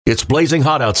It's blazing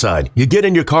hot outside. You get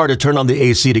in your car to turn on the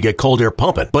AC to get cold air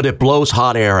pumping, but it blows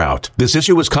hot air out. This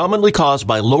issue is commonly caused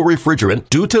by low refrigerant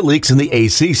due to leaks in the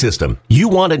AC system. You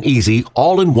want an easy,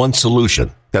 all-in-one solution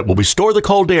that will restore the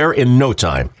cold air in no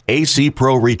time. AC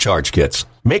Pro Recharge Kits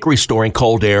make restoring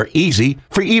cold air easy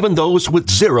for even those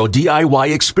with zero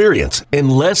DIY experience in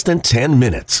less than 10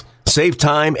 minutes. Save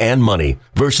time and money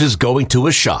versus going to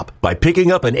a shop by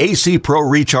picking up an AC Pro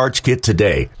Recharge Kit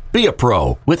today. Be a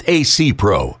pro with AC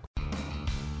Pro.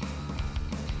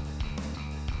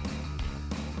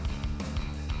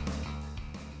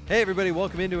 Hey everybody,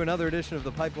 welcome into another edition of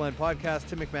the Pipeline Podcast.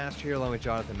 Tim McMaster here along with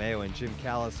Jonathan Mayo and Jim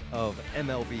Callis of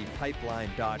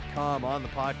MLBpipeline.com. On the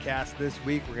podcast this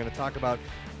week, we're going to talk about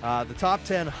the top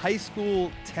 10 high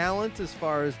school talent as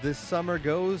far as this summer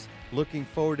goes. Looking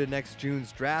forward to next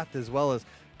June's draft, as well as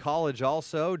college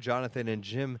also. Jonathan and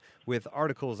Jim with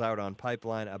articles out on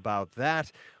Pipeline about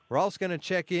that. We're also going to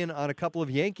check in on a couple of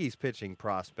Yankees pitching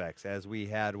prospects, as we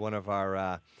had one of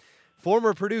our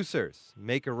former producers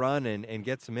make a run and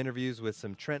get some interviews with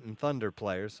some Trenton Thunder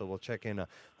players, so we'll check in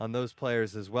on those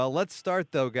players as well. Let's start,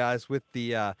 though, guys, with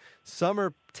the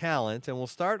summer talent, and we'll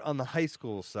start on the high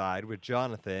school side with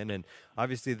Jonathan. And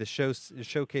obviously the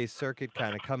showcase circuit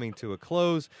kind of coming to a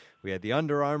close. We had the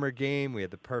Under Armour game. We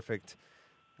had the perfect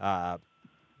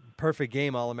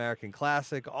game, All-American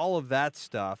Classic, all of that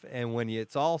stuff. And when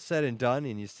it's all said and done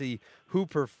and you see who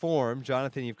performed,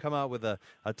 Jonathan, you've come out with a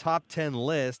top 10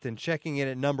 list, and checking in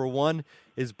at number one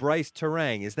is Brice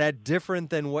Turang. Is that different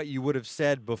than what you would have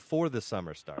said before the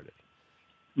summer started?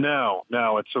 No.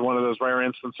 It's one of those rare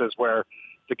instances where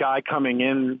the guy coming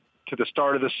in to the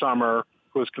start of the summer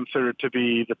who was considered to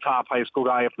be the top high school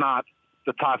guy, if not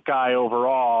the top guy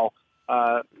overall,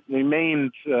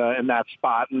 remains in that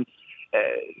spot. And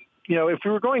if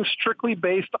we were going strictly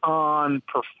based on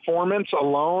performance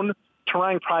alone,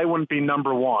 Turang probably wouldn't be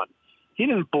number one. He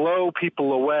didn't blow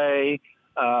people away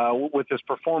with his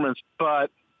performance,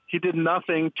 but he did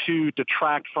nothing to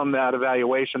detract from that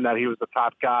evaluation that he was the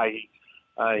top guy.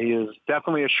 He is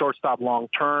definitely a shortstop long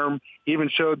term. He even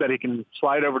showed that he can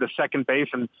slide over to second base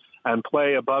and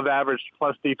play above average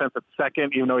plus defense at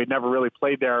second, even though he'd never really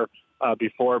played there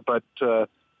before, but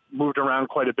moved around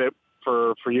quite a bit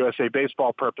for USA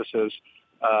Baseball purposes.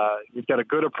 He's got a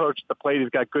good approach to the plate. He's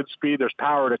got good speed. There's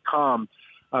power to come.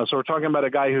 So we're talking about a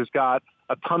guy who's got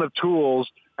a ton of tools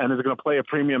and is going to play a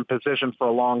premium position for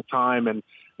a long time.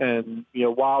 And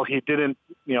while he didn't,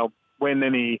 win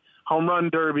any home run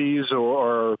derbies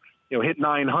or hit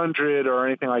 900 or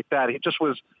anything like that, he just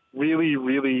was really,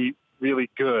 really, really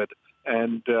good.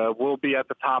 And will be at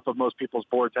the top of most people's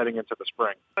boards heading into the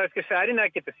spring. I was going to say, I did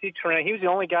not get to see Turang. He was the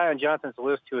only guy on Jonathan's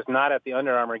list who was not at the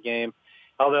Under Armour game,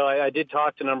 although I did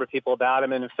talk to a number of people about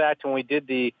him. And, in fact, when we did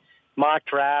the mock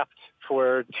draft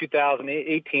for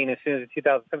 2018, as soon as the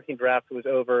 2017 draft was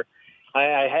over,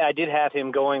 I did have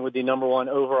him going with the number one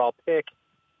overall pick.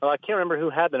 Well, I can't remember who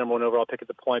had the number one overall pick at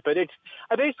the point, but I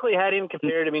basically had him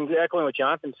compared, echoing what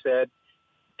Jonathan said,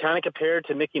 kind of compared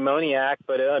to Mickey Moniak,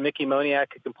 but Mickey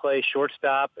Moniak can play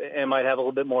shortstop and might have a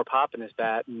little bit more pop in his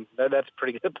bat, and that's a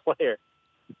pretty good player.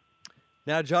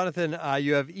 Now, Jonathan,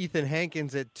 you have Ethan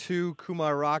Hankins at 2,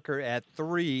 Kumar Rocker at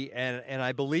 3, and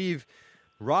I believe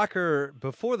Rocker,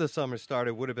 before the summer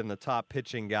started, would have been the top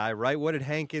pitching guy, right? What did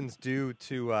Hankins do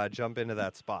to jump into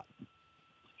that spot?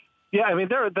 Yeah,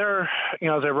 they're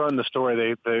as I wrote in the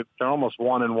story, they're almost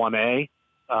 1 and 1A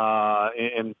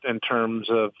in terms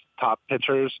of top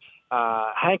pitchers.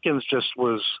 Hankins just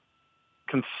was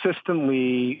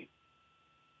consistently.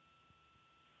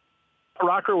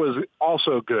 Rocker was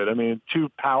also good. 2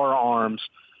 power arms.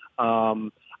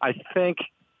 I think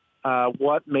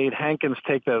what made Hankins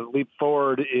take the leap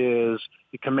forward is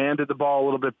he commanded the ball a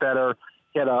little bit better.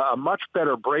 He had a much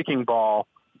better breaking ball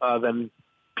than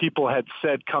people had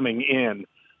said coming in.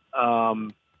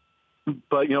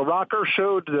 But Rocker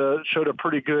showed a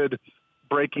pretty good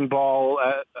breaking ball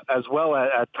as well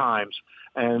at times,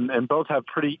 and both have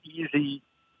pretty easy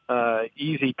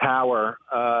power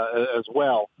as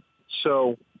well.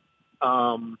 So,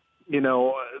 and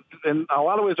a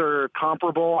lot of ways are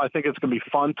comparable. I think it's going to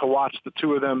be fun to watch the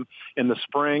two of them in the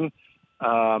spring.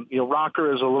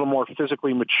 Rocker is a little more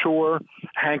physically mature.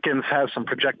 Hankins has some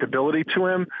projectability to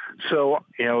him. So,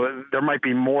 there might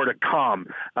be more to come.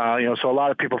 So a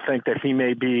lot of people think that he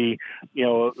may be,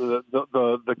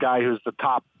 the guy who's the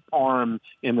top arm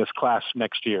in this class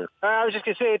next year. I was just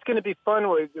going to say, it's going to be fun,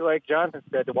 like Jonathan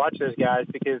said, to watch those guys,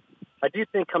 because I do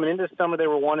think coming into the summer they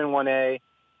were 1 and 1A.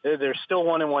 They're still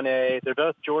 1 and 1A. They're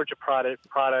both Georgia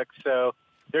products, so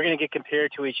they're going to get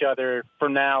compared to each other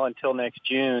from now until next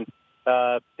June.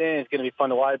 then it's going to be fun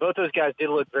to watch. Both those guys did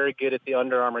look very good at the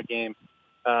Under Armour game.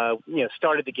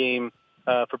 Started the game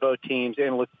for both teams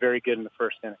and looked very good in the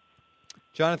first inning.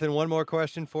 Jonathan, one more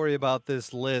question for you about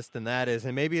this list, and that is,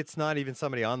 and maybe it's not even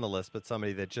somebody on the list, but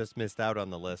somebody that just missed out on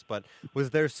the list, but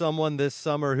was there someone this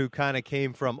summer who kind of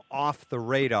came from off the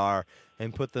radar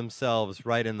and put themselves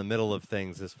right in the middle of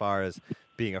things as far as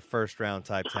being a first-round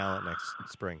type talent next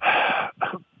spring?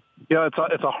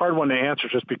 It's a hard one to answer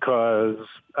just because,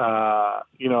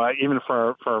 even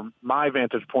for my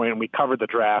vantage point, and we covered the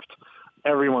draft,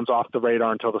 everyone's off the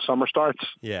radar until the summer starts.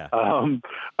 Yeah.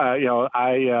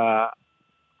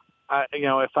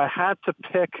 If I had to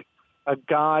pick a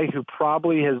guy who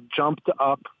probably has jumped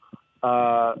up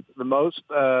the most,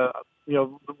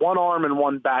 one arm and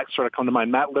one back sort of come to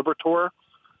mind. Matt Liberatore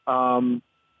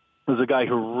is a guy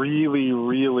who really,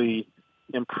 really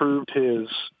improved his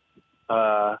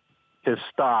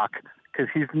stock because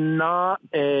he's not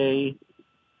a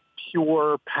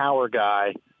pure power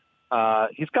guy.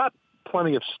 He's got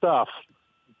plenty of stuff,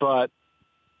 but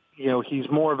he's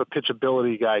more of a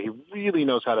pitchability guy. He really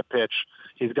knows how to pitch.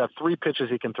 He's got 3 pitches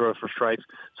he can throw for strikes.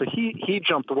 So he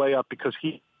jumped way up because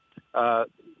he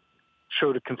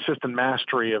showed a consistent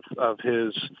mastery of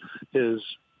his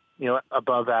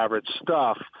above average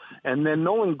stuff. And then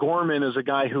Nolan Gorman is a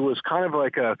guy who was kind of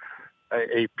like a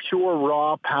pure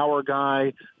raw power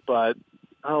guy, but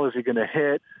how is he going to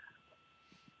hit?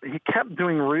 He kept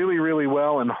doing really, really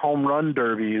well in home run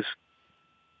derbies.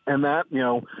 And that,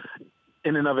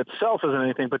 in and of itself isn't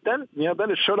anything, but then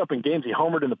it showed up in games. He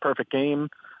homered in the perfect game,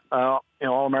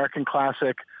 All-American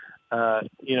Classic,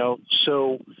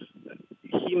 so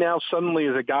he now suddenly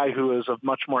is a guy who is of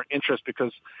much more interest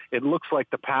because it looks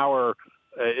like the power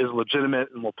is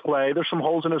legitimate and will play. There's some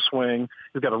holes in his swing.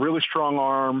 He's got a really strong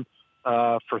arm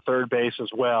for third base as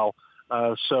well.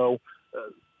 So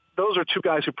those are 2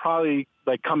 guys who probably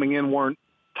coming in weren't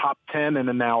top 10 and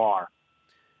then now are.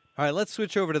 All right, let's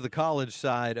switch over to the college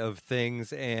side of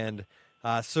things, and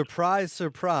surprise,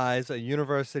 surprise, a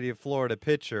University of Florida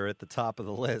pitcher at the top of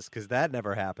the list, because that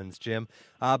never happens, Jim.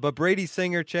 But Brady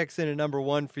Singer checks in at number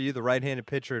 1 for you, the right-handed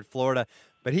pitcher at Florida.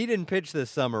 But he didn't pitch this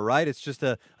summer, right? It's just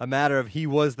a matter of he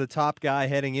was the top guy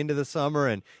heading into the summer,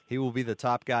 and he will be the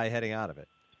top guy heading out of it.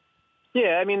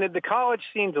 Yeah, I mean, the college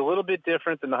scene's a little bit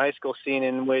different than the high school scene,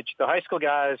 in which the high school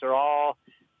guys are all,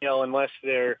 unless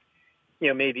they're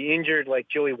maybe injured like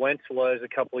Joey Wentz was a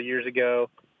couple of years ago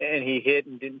and he hit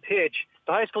and didn't pitch,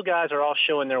 the high school guys are all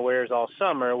showing their wares all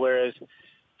summer, whereas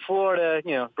Florida,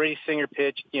 Brady Singer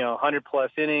pitched,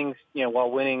 100-plus innings, while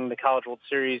winning the College World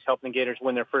Series, helping the Gators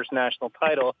win their first national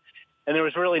title, and there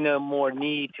was really no more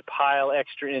need to pile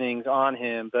extra innings on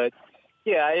him. But,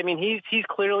 yeah, I mean, he's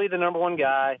clearly the number 1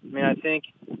 guy. I mean, I think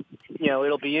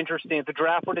it'll be interesting. If the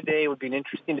draft were today, it would be an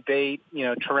interesting debate.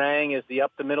 Turang is the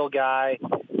up-the-middle guy.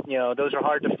 Those are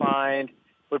hard to find.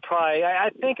 I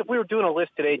think if we were doing a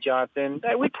list today, Jonathan,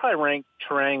 we'd probably rank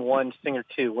Turang 1, Singer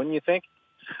 2, wouldn't you think?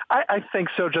 I think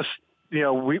so. Just,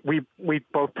 we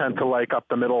both tend to like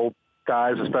up-the-middle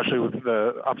guys, especially with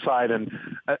the upside. And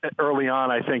early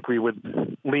on, I think we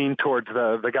would lean towards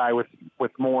the guy with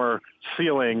more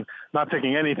ceiling, not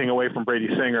taking anything away from Brady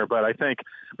Singer. But I think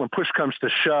when push comes to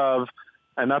shove,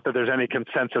 and not that there's any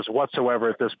consensus whatsoever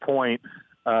at this point,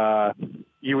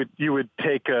 you would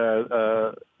take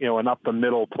an up the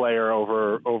middle player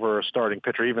over a starting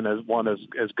pitcher, even as one as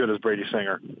good as Brady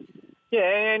Singer.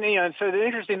 Yeah, and so the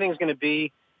interesting thing is going to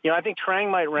be, I think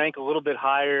Turang might rank a little bit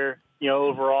higher,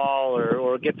 overall,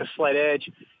 or get the slight edge.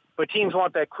 But teams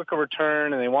want that quicker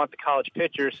return, and they want the college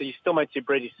pitcher, so you still might see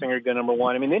Brady Singer go number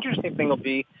 1. I mean, the interesting thing will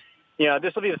be,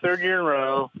 this will be the 3rd year in a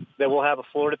row that we'll have a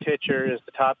Florida pitcher as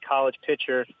the top college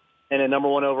pitcher and a number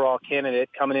 1 overall candidate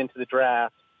coming into the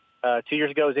draft. 2 years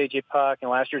ago was A.J. Puck,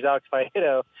 and last year's Alex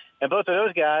Faedo. And both of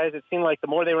those guys, it seemed like the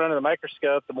more they were under the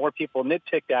microscope, the more people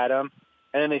nitpicked at them,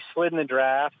 and then they slid in the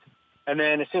draft. And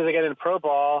then as soon as they got into pro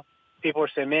ball, people were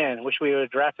saying, man, I wish we would have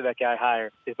drafted that guy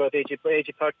higher. Because both A.J.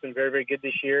 Puck's been very, very good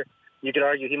this year. You could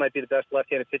argue he might be the best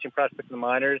left-handed pitching prospect in the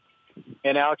minors.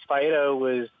 And Alex Faedo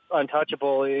was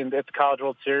untouchable at the College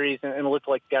World Series and looked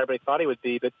like the guy everybody thought he would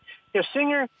be. But,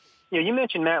 Singer, you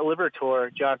mentioned Matt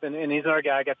Liberatore, Jonathan, and he's another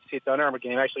guy I got to see at the Under Armour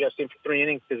game. I actually got to see him for 3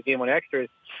 innings because the game went extras.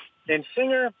 And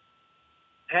Singer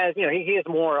has, he has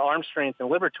more arm strength than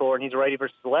Liberatore, and he's a righty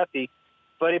versus a lefty.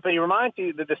 But he reminds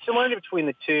you that the similarity between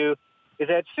the two is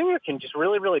that Singer can just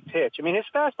really, really pitch. I mean, his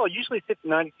fastball usually sits at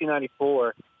 92,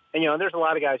 94. And, there's a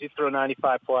lot of guys who throw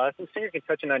 95-plus, and Singer can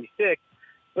touch a 96.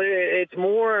 But it's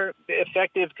more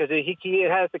effective because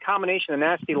it has the combination of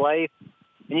nasty life,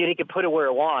 and yet he can put it where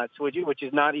it wants, which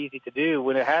is not easy to do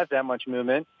when it has that much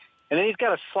movement. And then he's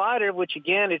got a slider, which,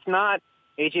 again, it's not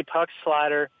A.J. Puck's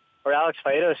slider or Alex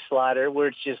Faedo's slider, where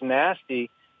it's just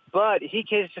nasty. But he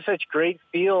has just such great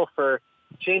feel for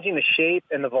changing the shape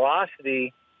and the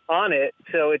velocity on it.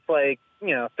 So it's like,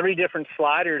 3 different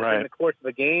sliders in the course of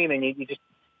a game, and you just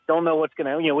don't know what's going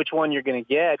to, which one you're going to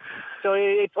get. So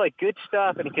it's like good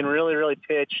stuff, and he can really, really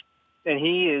pitch. And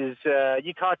he is,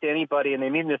 you talk to anybody, and they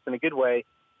mean this in a good way,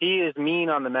 he is mean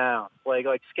on the mound. Like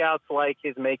scouts like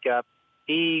his makeup.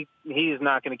 He is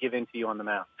not going to give in to you on the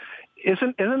mound.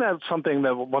 Isn't that something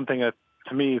that one thing that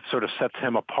to me sort of sets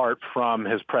him apart from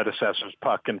his predecessors,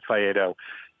 Puck and Faedo?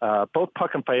 Both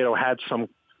Puck and Faedo had some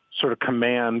sort of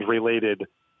command-related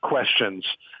questions.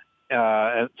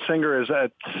 And Singer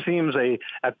seems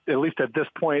at least at this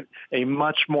point, a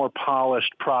much more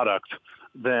polished product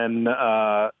than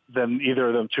either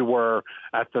of them two were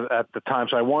at the time.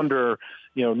 So I wonder,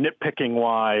 nitpicking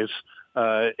wise,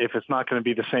 if it's not going to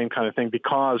be the same kind of thing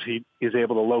because he is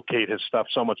able to locate his stuff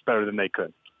so much better than they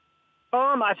could.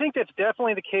 I think that's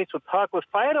definitely the case with Puck. With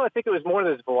Faedo, I think it was more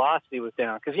that his velocity was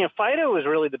down because, Faedo was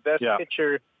really the best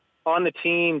pitcher on the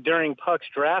team during Puck's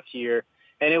draft year.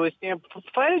 And it was,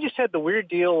 Faedo just had the weird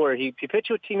deal where he pitched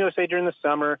with Team USA during the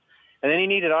summer, and then he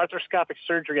needed arthroscopic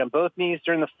surgery on both knees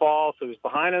during the fall, so he was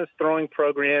behind on his throwing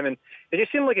program. And it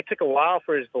just seemed like it took a while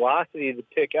for his velocity to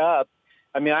pick up.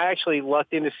 I mean, I actually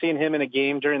lucked into seeing him in a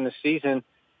game during the season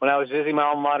when I was visiting my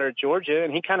alma mater at Georgia,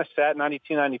 and he kind of sat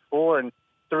 92, 94 and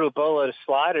threw a boatload of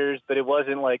sliders, but it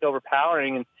wasn't like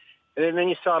overpowering. And then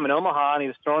you saw him in Omaha, and he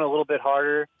was throwing a little bit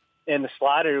harder, and the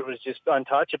slider was just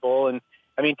untouchable. And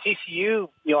I mean, TCU,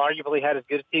 arguably had as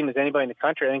good a team as anybody in the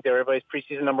country. I think they were everybody's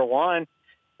preseason number 1, and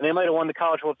they might have won the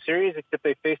College World Series except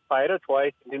they faced Faedo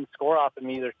twice and didn't score off him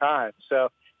either time. So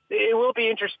it will be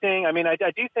interesting. I mean, I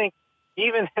do think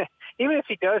even if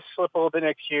he does slip a little bit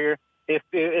next year, if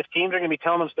teams are going to be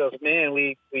telling themselves, man,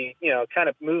 we kind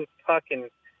of moved Puck and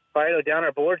Faedo down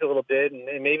our boards a little bit,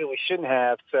 and maybe we shouldn't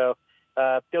have. So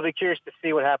they'll be curious to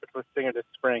see what happens with Singer this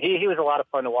spring. He was a lot of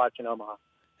fun to watch in Omaha.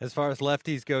 As far as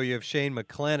lefties go, you have Shane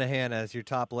McClanahan as your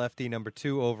top lefty, number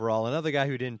 2 overall. Another guy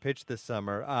who didn't pitch this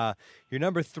summer. Your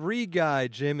number 3 guy,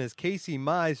 Jim, is Casey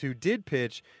Mize, who did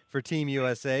pitch for Team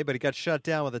USA, but he got shut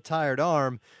down with a tired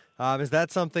arm. Is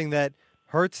that something that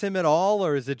hurts him at all,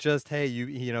 or is it just, hey,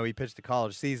 he pitched the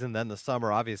college season, then the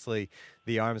summer, obviously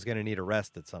the arm's going to need a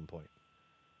rest at some point?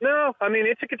 No, I mean,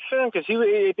 it's a concern because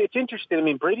it's interesting. I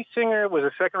mean, Brady Singer was a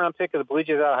second-round pick of the Blue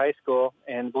Jays out of high school,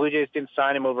 and the Blue Jays didn't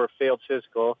sign him over a failed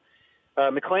physical.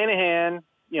 McClanahan,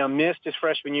 missed his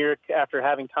freshman year after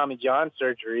having Tommy John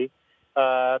surgery.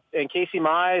 And Casey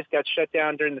Mize got shut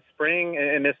down during the spring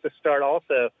and missed the start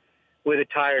also with a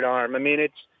tired arm. I mean,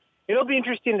 it'll be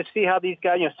interesting to see how these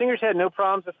guys, Singer's had no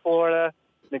problems with Florida.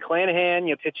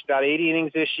 McClanahan, pitched about 80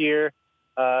 innings this year.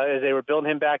 As they were building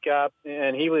him back up,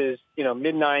 and he was,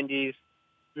 mid-90s,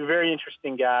 a very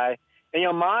interesting guy. And,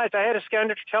 Mize, I had a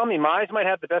scoundrel tell me Mize might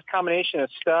have the best combination of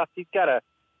stuff. He's got a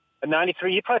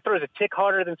 93. He probably throws a tick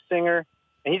harder than Singer,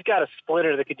 and he's got a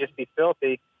splitter that could just be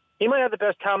filthy. He might have the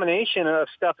best combination of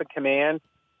stuff and command,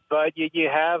 but you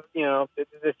have,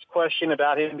 this question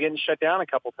about him getting shut down a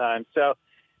couple times. So,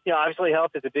 obviously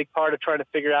health is a big part of trying to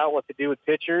figure out what to do with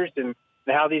pitchers and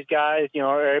how these guys,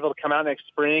 are able to come out next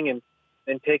spring and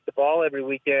take the ball every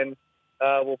weekend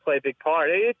will play a big part.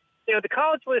 The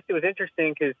college list, it was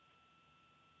interesting because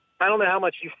I don't know how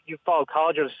much you followed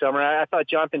college over the summer. I thought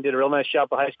Jonathan did a real nice job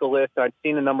with the high school list. I'd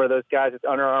seen a number of those guys at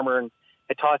Under Armour and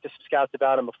had talked to some scouts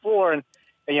about him before. And,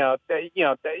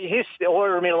 his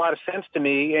order made a lot of sense to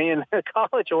me. And in the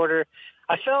college order,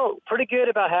 I felt pretty good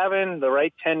about having the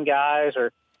right 10 guys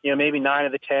or, maybe 9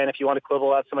 of the 10 if you want to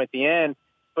quibble out some at the end.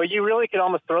 But you really could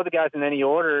almost throw the guys in any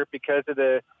order because of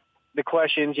the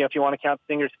questions, if you want to count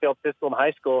Singer's failed physical in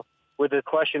high school, with the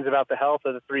questions about the health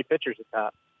of the 3 pitchers at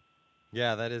top.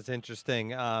 Yeah, that is interesting.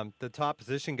 The top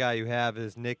position guy you have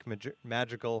is Nick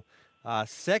Madrigal,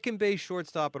 second base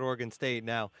shortstop at Oregon State.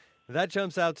 Now, that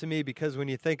jumps out to me because when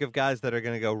you think of guys that are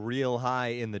going to go real high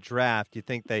in the draft, you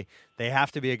think they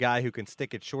have to be a guy who can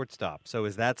stick at shortstop. So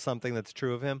is that something that's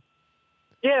true of him?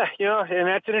 Yeah, and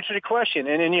that's an interesting question.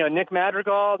 And Nick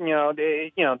Madrigal,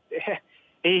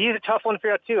 he's a tough one to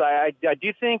figure out, too. I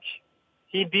do think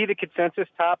he'd be the consensus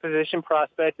top position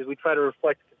prospect as we try to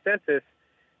reflect the consensus.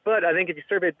 But I think if you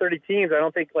surveyed 30 teams, I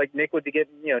don't think, Nick would be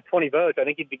getting, 20 votes. I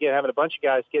think he'd be having a bunch of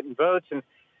guys getting votes. And,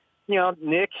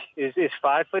 Nick is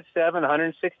 5'7",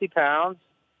 160 pounds.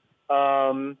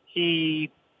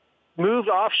 He moved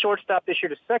off shortstop this year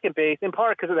to second base, in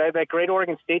part because of that great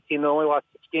Oregon State team that only lost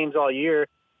 6 games all year.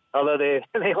 although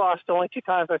they lost only 2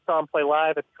 times I saw him play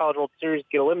live at the College World Series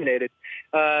get eliminated.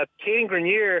 Caden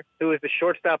Grenier, who was the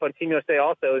shortstop on Team USA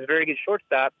also, is a very good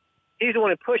shortstop. He's the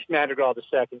one who pushed Madrigal to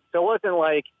second. So it wasn't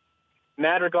like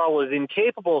Madrigal was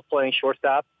incapable of playing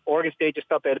shortstop. Oregon State just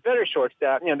thought they had a better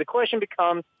shortstop. The question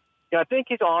becomes, I think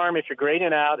his arm, if you're grading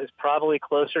it out, is probably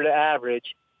closer to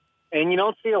average. And you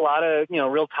don't see a lot of,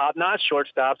 real top-notch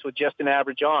shortstops with just an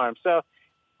average arm. So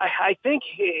I think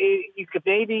you could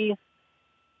maybe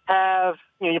have,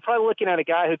 you're probably looking at a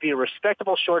guy who'd be a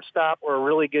respectable shortstop or a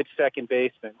really good second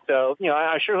baseman. So,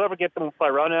 I'm sure whoever gets him will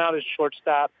probably run out as a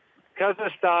shortstop. Because of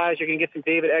his size, you can get some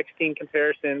David Eckstein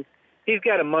comparisons. He's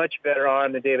got a much better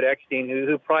arm than David Eckstein,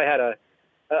 who probably had a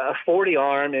 40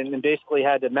 arm and basically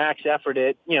had to max effort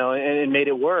it, and made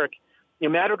it work.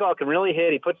 Madrigal can really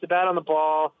hit. He puts the bat on the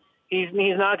ball. He's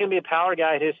not going to be a power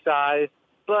guy at his size,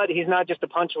 but he's not just a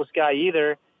punchless guy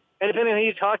either. And depending on who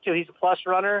you talk to, he's a plus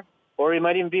runner, or he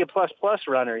might even be a plus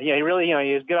runner. He really,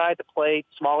 he's a good eye at the plate,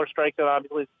 smaller strike zone,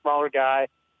 obviously, a smaller guy.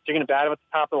 So you're going to bat him at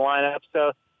the top of the lineup.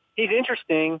 So he's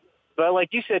interesting. But like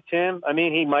you said, Tim,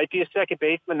 he might be a second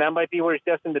baseman. That might be where he's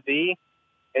destined to be.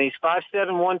 And he's 5'7",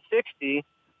 160.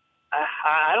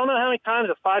 I don't know how many times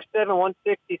a 5'7",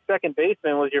 160 second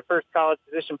baseman was your first college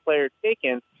position player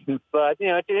taken. But,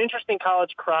 it's an interesting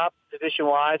college crop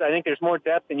position-wise. I think there's more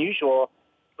depth than usual.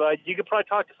 But you could probably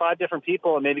talk to 5 different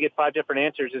people and maybe get 5 different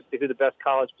answers as to who the best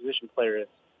college position player is.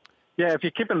 Yeah, if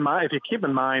you keep in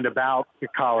mind about the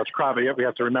college crop, we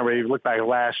have to remember, you look back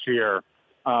last year,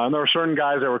 there were certain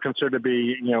guys that were considered to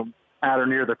be, at or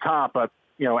near the top. But,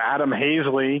 Adam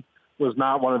Hazley was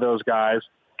not one of those guys.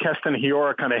 Keston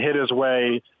Hiura kind of hit his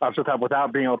way up to the top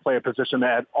without being able to play a position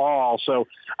at all. So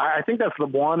I think that's the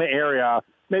one area,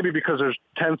 maybe because there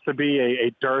tends to be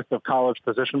a dearth of college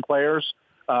position players.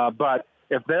 But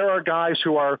if there are guys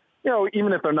who are,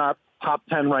 even if they're not top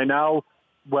 10 right now,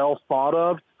 well thought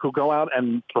of, who go out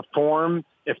and perform,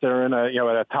 if they're in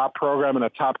a top program in a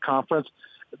top conference,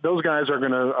 those guys are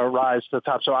going to rise to the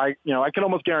top. So I can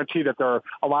almost guarantee that there are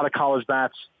a lot of college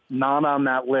bats not on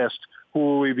that list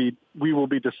who we will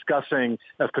be discussing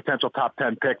as potential top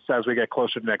 10 picks as we get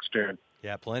closer to next June.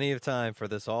 Yeah, plenty of time for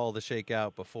this all to shake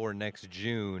out before next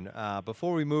June.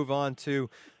 Before we move on to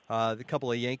the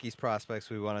couple of Yankees prospects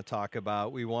we want to talk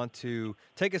about, we want to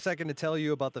take a second to tell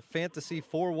you about the Fantasy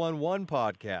 411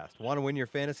 podcast. Want to win your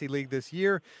fantasy league this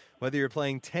year? Whether you're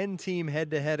playing 10-team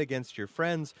head-to-head against your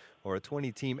friends or a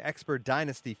 20-team expert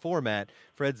dynasty format,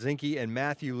 Fred Zinke and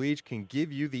Matthew Leach can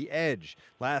give you the edge.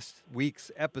 Last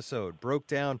week's episode broke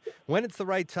down when it's the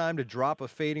right time to drop a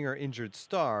fading or injured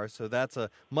star, so that's a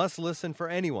must-listen for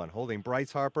anyone holding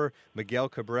Bryce Harper, Miguel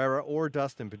Cabrera, or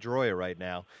Dustin Pedroia right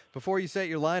now. Before you set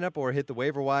your lineup or hit the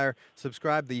waiver wire,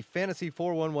 subscribe the Fantasy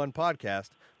 411 podcast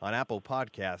on Apple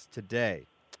Podcasts today.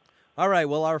 All right,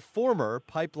 well, our former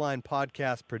Pipeline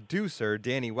podcast producer,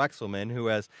 Danny Wexelman, who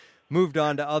has moved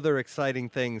on to other exciting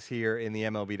things here in the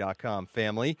MLB.com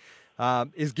family,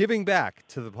 is giving back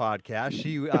to the podcast.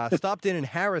 She stopped in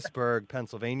Harrisburg,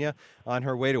 Pennsylvania, on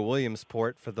her way to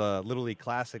Williamsport for the Little League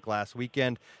Classic last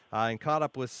weekend and caught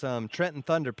up with some Trenton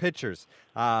Thunder pitchers,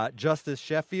 Justice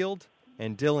Sheffield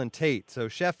and Dylan Tate. So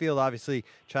Sheffield obviously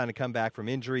trying to come back from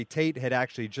injury. Tate had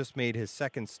actually just made his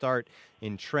second start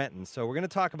in Trenton. So we're going to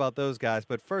talk about those guys.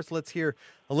 But first, let's hear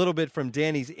a little bit from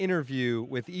Danny's interview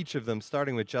with each of them,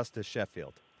 starting with Justice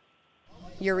Sheffield.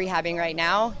 You're rehabbing right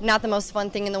now. Not the most fun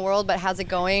thing in the world, but how's it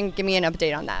going? Give me an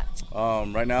update on that.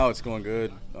 Right now it's going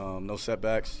good. No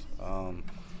setbacks.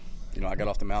 I got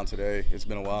off the mound today. It's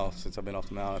been a while since I've been off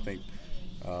the mound. I think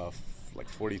like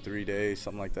 43 days,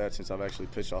 something like that, since I've actually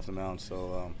pitched off the mound.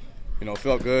 So, it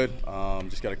felt good.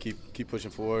 Just got to keep pushing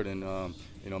forward and,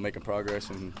 making progress.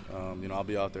 And, I'll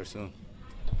be out there soon.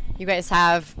 You guys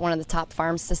have one of the top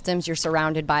farm systems. You're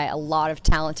surrounded by a lot of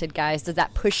talented guys. Does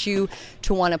that push you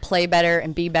to want to play better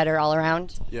and be better all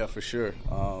around? Yeah, for sure.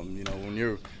 When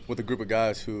you're with a group of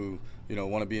guys who,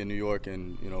 want to be in New York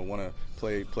and, want to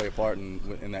play a part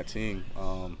in that team,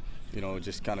 it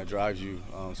just kind of drives you,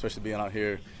 especially being out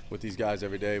here with these guys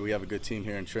every day. We have a good team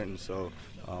here in Trenton, so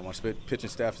our pitching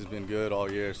staff has been good all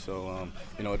year. So,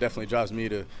 it definitely drives me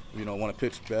to, want to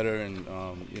pitch better and,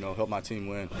 help my team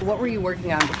win. What were you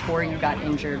working on before you got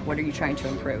injured? What are you trying to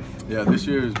improve? Yeah, this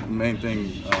year's main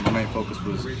thing, my main focus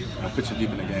was pitching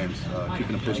deep in the games,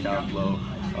 keeping the pitch count low.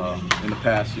 In the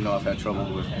past, I've had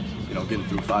trouble with, getting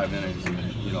through 5 innings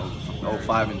and,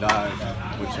 5 and dive,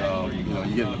 which,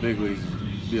 you get in the big leagues,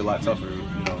 be a lot tougher,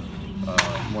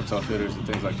 more tough hitters and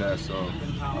things like that. So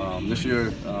this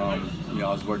year, I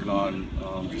was working on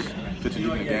just pitching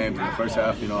deep in the games. In the first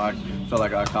half, I felt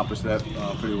like I accomplished that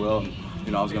pretty well.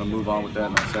 And, I was going to move on with that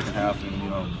in the second half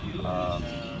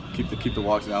and, keep the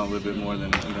walks down a little bit more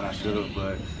than I should have.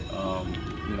 But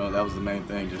that was the main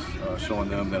thing, just showing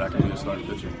them that I can be a starting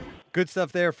pitcher. Good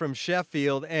stuff there from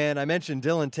Sheffield. And I mentioned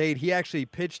Dylan Tate. He actually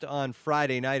pitched on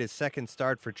Friday night, his second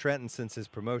start for Trenton since his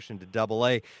promotion to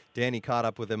Double-A. Danny caught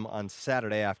up with him on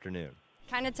Saturday afternoon.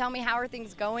 Kind of tell me, how are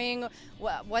things going?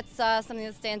 What's something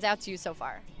that stands out to you so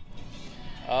far?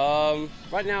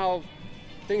 Right now,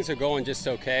 things are going just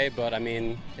okay, but I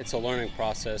mean, it's a learning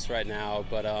process right now.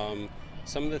 But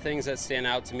some of the things that stand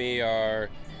out to me are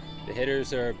the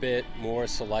hitters are a bit more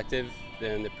selective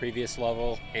than the previous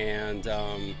level, and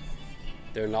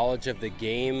their knowledge of the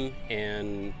game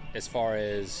and as far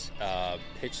as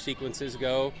pitch sequences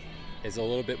go is a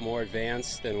little bit more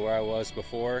advanced than where I was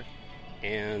before,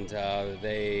 and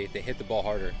they hit the ball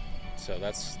harder. So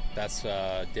that's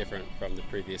different from the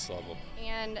previous level.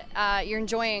 And you're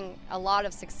enjoying a lot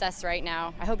of success right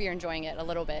now. I hope you're enjoying it a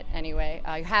little bit anyway.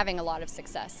 You're having a lot of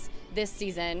success this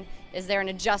season. Is there an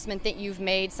adjustment that you've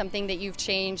made, something that you've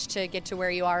changed to get to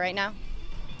where you are right now?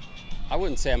 I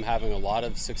wouldn't say I'm having a lot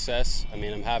of success. I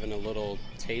mean, I'm having a little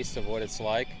taste of what it's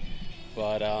like,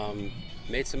 but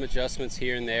made some adjustments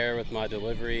here and there with my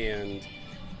delivery and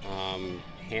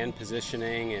hand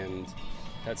positioning, and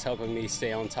that's helping me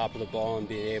stay on top of the ball and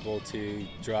being able to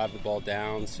drive the ball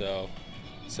down. So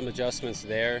some adjustments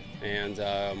there, and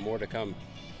more to come.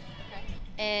 Okay.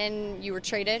 And you were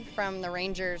traded from the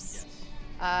Rangers.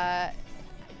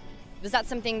 Was that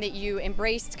something that you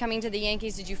embraced coming to the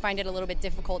Yankees? Did you find it a little bit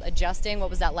difficult adjusting?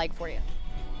 What was that like for you?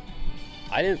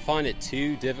 I didn't find it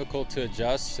too difficult to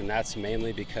adjust, and that's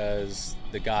mainly because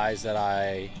the guys that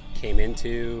I came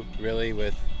into really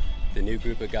with the new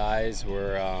group of guys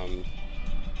were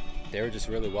they were just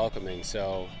really welcoming.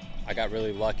 So I got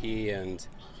really lucky and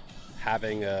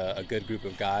having a good group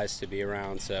of guys to be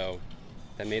around, so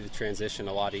that made the transition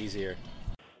a lot easier.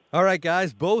 All right,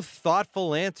 guys, both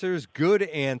thoughtful answers, good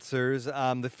answers.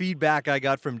 The feedback I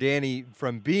got from Danny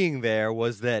from being there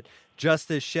was that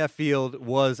Justus Sheffield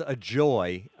was a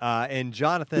joy. And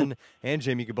Jonathan and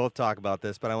Jim, you can both talk about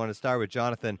this, but I want to start with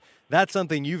Jonathan. That's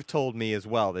something you've told me as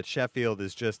well, that Sheffield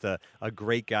is just a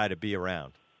great guy to be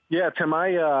around. Yeah, Tim,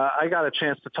 I got a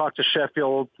chance to talk to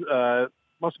Sheffield.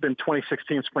 Must have been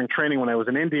 2016 spring training when I was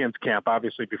in Indians camp,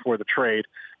 obviously before the trade.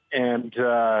 And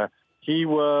he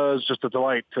was just a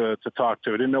delight to talk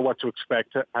to. I didn't know what to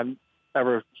expect. I hadn't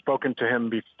ever spoken to him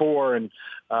before, and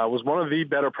was one of the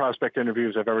better prospect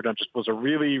interviews I've ever done. Just was a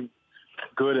really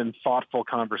good and thoughtful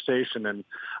conversation. And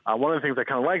one of the things I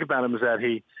kind of like about him is that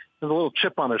he has a little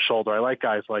chip on his shoulder. I like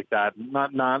guys like that,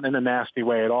 not in a nasty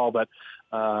way at all, but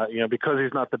because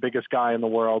he's not the biggest guy in the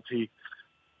world, he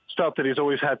felt that he's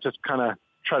always had to kind of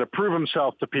try to prove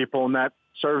himself to people, and that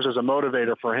serves as a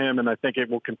motivator for him, and I think it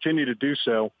will continue to do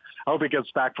so. I hope he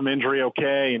gets back from injury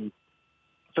okay and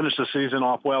finish the season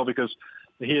off well, because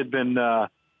he had been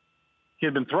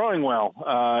throwing well,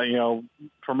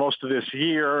 for most of this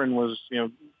year, and was,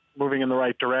 moving in the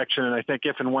right direction. And I think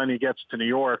if and when he gets to New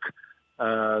York,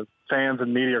 fans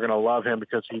and media are going to love him,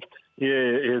 because he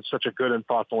is such a good and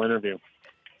thoughtful interview.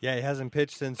 Yeah, he hasn't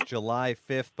pitched since July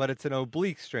 5th, but it's an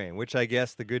oblique strain, which I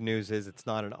guess the good news is it's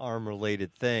not an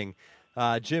arm-related thing.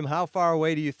 Jim, how far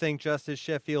away do you think Justus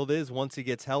Sheffield is once he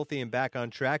gets healthy and back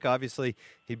on track? Obviously,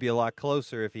 he'd be a lot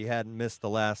closer if he hadn't missed the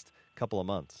last couple of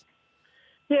months.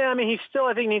 Yeah, I mean, he still,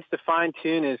 I think, needs to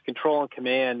fine-tune his control and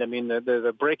command. I mean,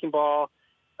 the breaking ball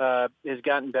has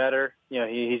gotten better.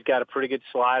 He's got a pretty good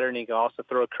slider, and he can also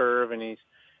throw a curve, and he's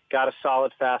got a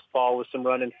solid fastball with some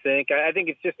run and sink. I think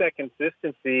it's just that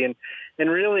consistency. And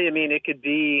really, I mean, it could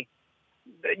be,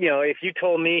 if you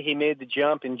told me he made the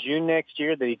jump in June next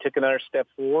year, that he took another step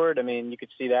forward, I mean, you could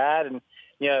see that. And,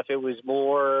 if it was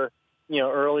more,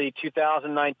 early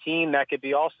 2019, that could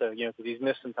be also, because he's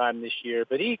missed some time this year.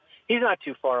 But he's not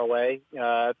too far away.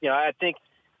 I think,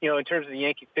 in terms of the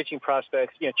Yankee pitching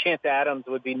prospects, Chance Adams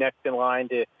would be next in line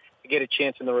to get a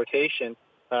chance in the rotation.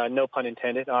 No pun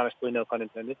intended, honestly, no pun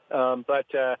intended. But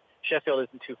Sheffield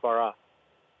isn't too far off.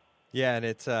 Yeah, and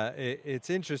it's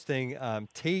interesting.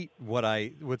 Tate,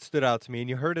 what stood out to me, and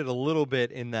you heard it a little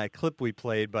bit in that clip we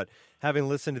played, but having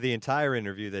listened to the entire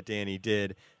interview that Danny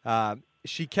did,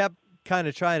 she kept kind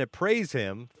of trying to praise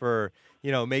him for,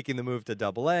 making the move to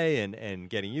Double-A and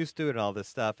getting used to it and all this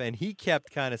stuff. And he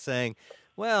kept kind of saying,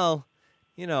 well,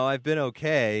 I've been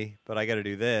okay, but I got to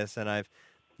do this. And I've,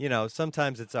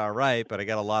 sometimes it's all right, but I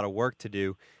got a lot of work to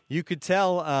do. You could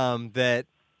tell that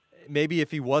maybe if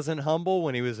he wasn't humble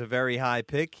when he was a very high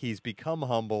pick, he's become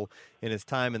humble in his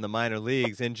time in the minor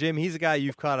leagues. And, Jim, he's a guy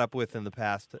you've caught up with in the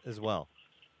past as well.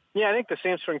 Yeah, I think the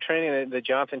same spring training that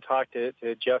Jonathan talked to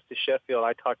Justus Sheffield,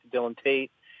 I talked to Dylan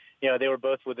Tate. they were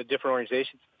both with a different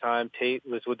organization at the time. Tate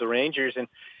was with the Rangers, and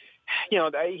he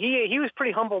was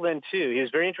pretty humble then too. He was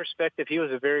very introspective. He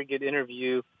was a very good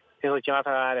interview. I feel like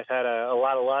Jonathan and I have had a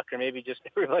lot of luck, or maybe just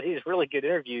everybody's really good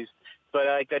interviews. But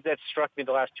that struck me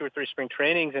the last 2 or 3 spring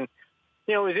trainings. And,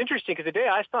 it was interesting because the day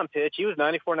I saw him pitch, he was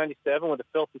 94, 97 with a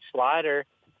filthy slider.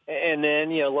 And then,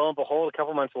 lo and behold, a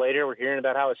couple months later, we're hearing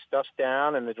about how his stuff's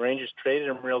down and the Rangers traded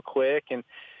him real quick and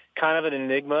kind of an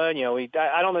enigma.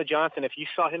 I don't know, Jonathan, if you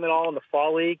saw him at all in the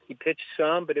fall league. He pitched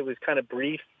some, but it was kind of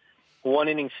brief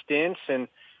 1-inning stints. And,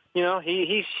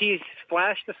 he's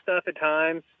flashed the stuff at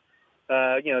times.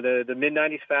 The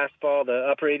mid-90s fastball, the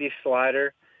upper 80s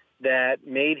slider that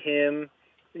made him,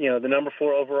 the number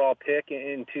 4 overall pick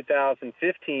in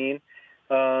 2015.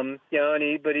 You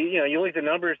look at the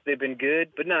numbers, they've been good,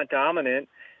 but not dominant.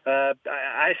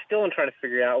 I still am trying to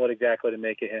figure out what exactly to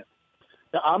make of him.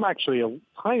 I'm actually a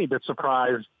tiny bit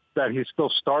surprised that he's still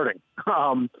starting.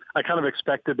 I kind of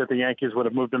expected that the Yankees would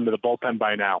have moved him to the bullpen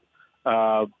by now.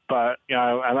 But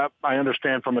I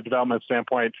understand from a development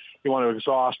standpoint, you want to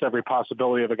exhaust every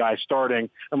possibility of a guy starting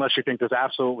unless you think there's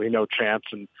absolutely no chance.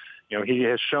 And, he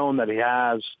has shown that he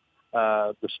has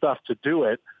the stuff to do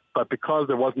it. But because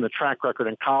there wasn't a track record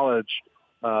in college,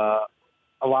 a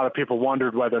lot of people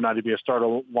wondered whether or not he'd be a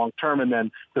starter long term. And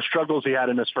then the struggles he had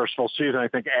in his first full season, I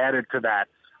think, added to that.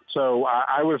 So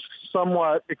I was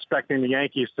somewhat expecting the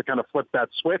Yankees to kind of flip that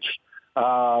switch,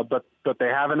 but they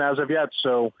haven't as of yet.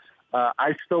 So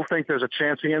I still think there's a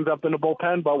chance he ends up in the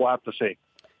bullpen, but we'll have to see.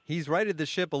 He's righted the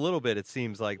ship a little bit, it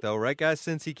seems like, though, right, guys?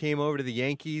 Since he came over to the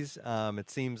Yankees, it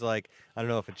seems like, I don't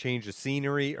know if a change of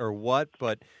scenery or what,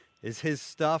 but is his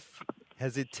stuff,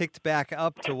 has it ticked back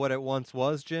up to what it once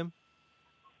was, Jim?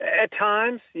 At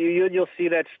times, you'll see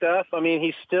that stuff. I mean,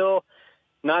 he's still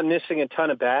not missing a ton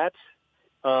of bats.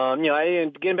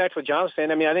 Getting back to what John was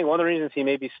saying, I think one of the reasons he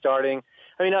may be starting,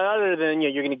 other than,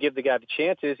 you're going to give the guy the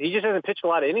chances, he just hasn't pitched a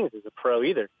lot of innings as a pro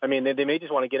either. They may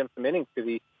just want to get him some innings because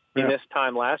he missed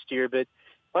time last year. But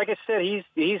like I said,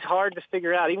 he's hard to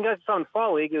figure out. Even guys saw in the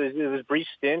fall league, it was brief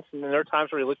stints, and there are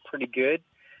times where he looked pretty good.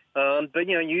 But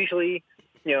usually,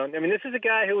 this is a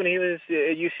guy who, when he was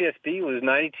at UCSB, was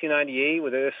 92, 98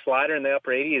 with a slider in the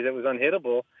upper 80s that was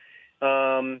unhittable.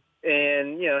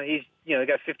 He's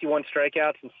got 51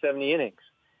 strikeouts and 70 innings.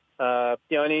 And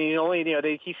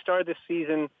he started this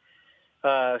season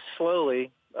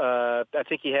slowly. I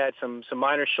think he had some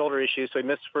minor shoulder issues, so he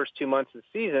missed the first 2 months of the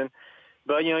season.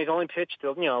 But he's only pitched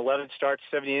 11 starts,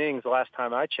 70 innings the last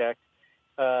time I checked.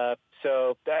 We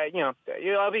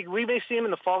may see him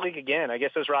in the fall league again. I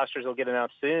guess those rosters will get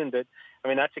announced soon, but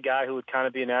that's a guy who would kind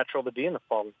of be a natural to be in the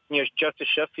fall league. Justice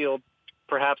Sheffield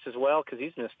perhaps as well, because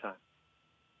he's missed time.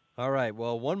 All right.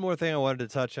 Well, one more thing I wanted to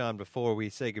touch on before we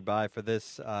say goodbye for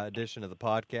this edition of the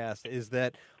podcast is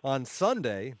that on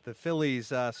Sunday, the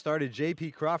Phillies started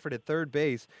J.P. Crawford at third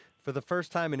base for the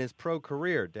first time in his pro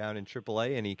career down in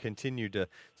AAA, and he continued to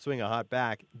swing a hot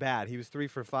bat. He was 3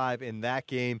 for 5 in that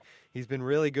game. He's been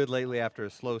really good lately after a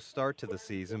slow start to the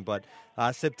season, but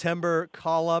September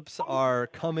call-ups are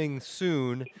coming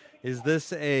soon. Is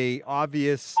this a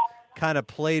obvious kind of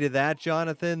play to that,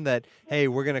 Jonathan, that, hey,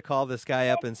 we're going to call this guy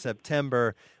up in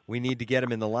September. We need to get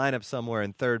him in the lineup somewhere,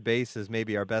 and third base is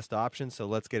maybe our best option, so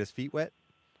let's get his feet wet?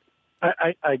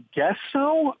 I guess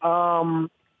so. I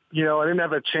didn't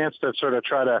have a chance to sort of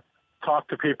try to talk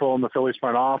to people in the Phillies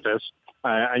front office.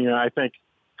 I think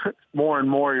more and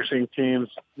more you're seeing teams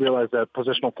realize that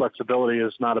positional flexibility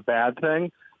is not a bad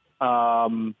thing.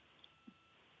 But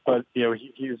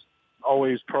he's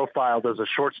always profiled as a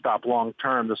shortstop long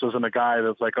term. This isn't a guy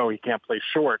that's like, oh, he can't play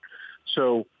short.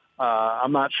 So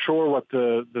I'm not sure what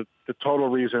the total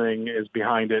reasoning is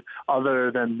behind it,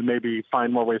 other than maybe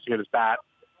find more ways to get his bat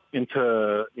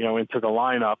into the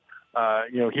lineup.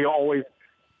 He always,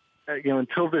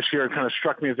 until this year, it kind of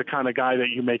struck me as the kind of guy that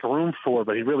you make room for,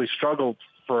 but he really struggled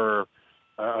for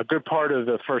a good part of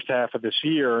the first half of this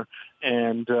year.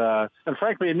 And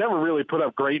frankly, he never really put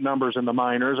up great numbers in the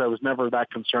minors. I was never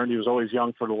that concerned. He was always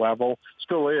young for the level.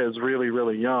 Still is really,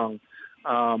 really young.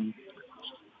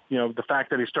 The fact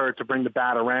that he started to bring the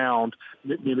bat around,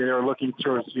 maybe they were looking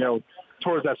towards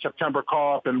that September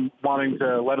call-up and wanting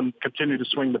to let him continue to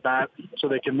swing the bat so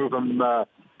they can move him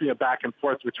back and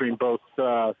forth between both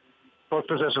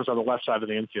positions on the left side of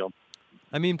the infield.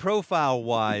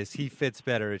 Profile-wise, he fits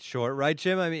better at short, right,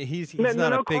 Jim? He's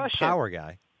not a big power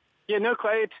guy. Yeah, no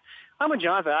question. I'm a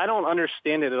Jonathan. I don't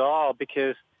understand it at all,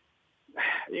 because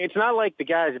it's not like the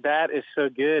guy's bat is so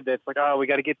good that it's like, oh, we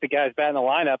got to get the guy's bat in the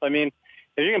lineup. If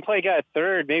you're going to play a guy at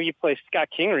third, maybe you play Scott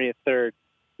Kingery at third.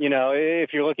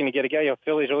 If you're looking to get a guy,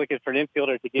 Phillies are looking for an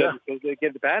infielder to get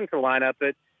the bat into the lineup.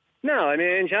 But No, I mean,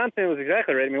 and Jonathan was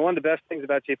exactly right. I mean, one of the best things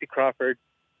about J.P. Crawford,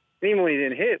 even when he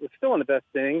didn't hit, was still one of the best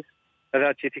things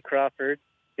about J.P. Crawford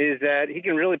is that he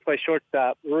can really play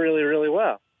shortstop really, really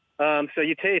well. So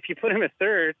if you put him at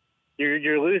third,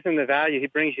 you're losing the value he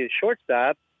brings you at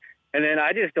shortstop. And then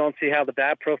I just don't see how the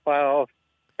bat profile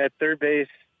at third base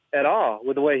at all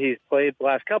with the way he's played the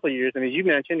last couple of years. I mean, as you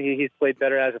mentioned, he's played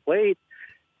better as of late.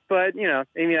 But, I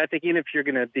mean, I think even if you're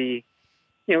going to be,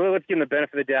 let's give him the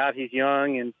benefit of the doubt. He's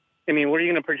young. And, I mean, what are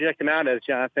you going to project him out as,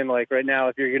 Jonathan? Like right now,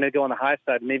 if you're going to go on the high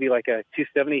side, maybe like a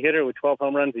 270 hitter with 12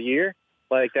 home runs a year?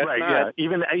 Like that's right, not yeah.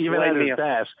 Even at his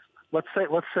best, let's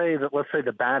say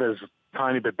the bat is a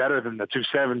tiny bit better than the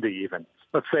 270 even.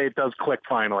 Let's say it does click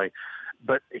finally.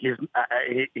 But he's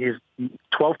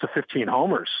 12 to 15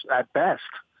 homers at best.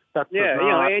 And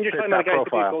you're talking about a guy who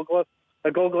could be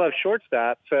a Gold Glove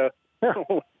shortstop. So,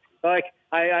 like,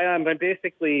 I'm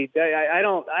basically I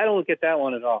don't get that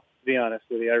one at all. To be honest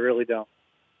with you, I really don't.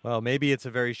 Well, maybe it's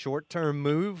a very short-term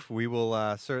move. We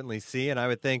will certainly see, and I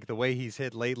would think the way he's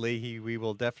hit lately, we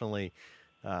will definitely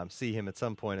see him at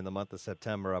some point in the month of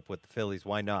September up with the Phillies.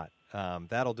 Why not?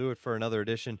 That'll do it for another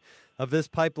edition of this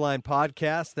Pipeline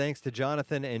podcast. Thanks to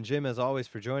Jonathan and Jim, as always,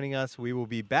 for joining us. We will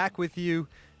be back with you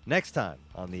next time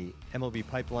on the MLB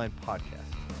Pipeline podcast.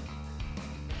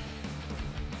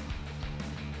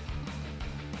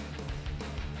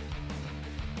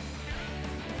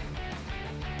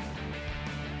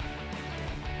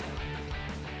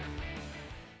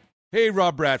 Hey,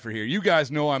 Rob Bradford here. You guys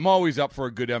know I'm always up for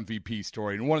a good MVP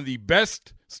story, and one of the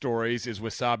best stories is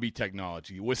Wasabi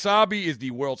Technology. Wasabi is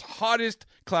the world's hottest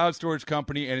cloud storage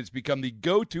company, and it's become the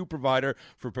go-to provider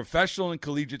for professional and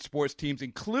collegiate sports teams,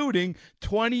 including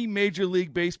 20 Major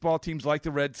League Baseball teams like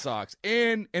the Red Sox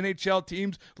and NHL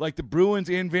teams like the Bruins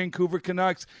and Vancouver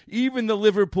Canucks. Even the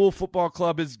Liverpool Football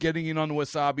Club is getting in on the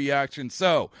Wasabi action.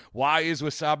 So, why is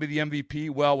Wasabi the MVP?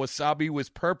 Well, Wasabi was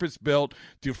purpose-built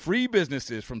to free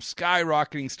businesses from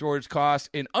skyrocketing storage costs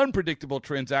and unpredictable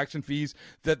transaction fees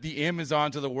that the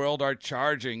Amazons of the world are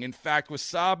charging. In fact,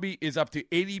 Wasabi is up to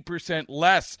 80%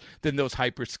 less than those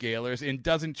hyperscalers and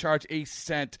doesn't charge a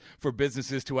cent for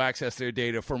businesses to access their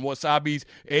data. From Wasabi's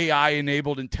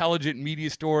AI-enabled intelligent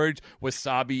media storage,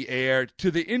 Wasabi Air,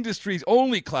 to the industry's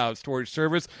only cloud storage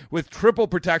service with triple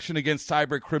protection against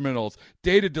cyber criminals,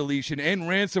 data deletion, and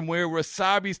ransomware,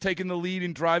 Wasabi's taken the lead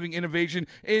in driving innovation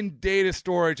in data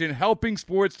storage and helping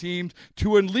sports teams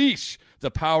to unleash the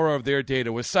power of their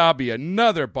data. Wasabi,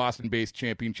 another Boston-based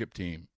championship team.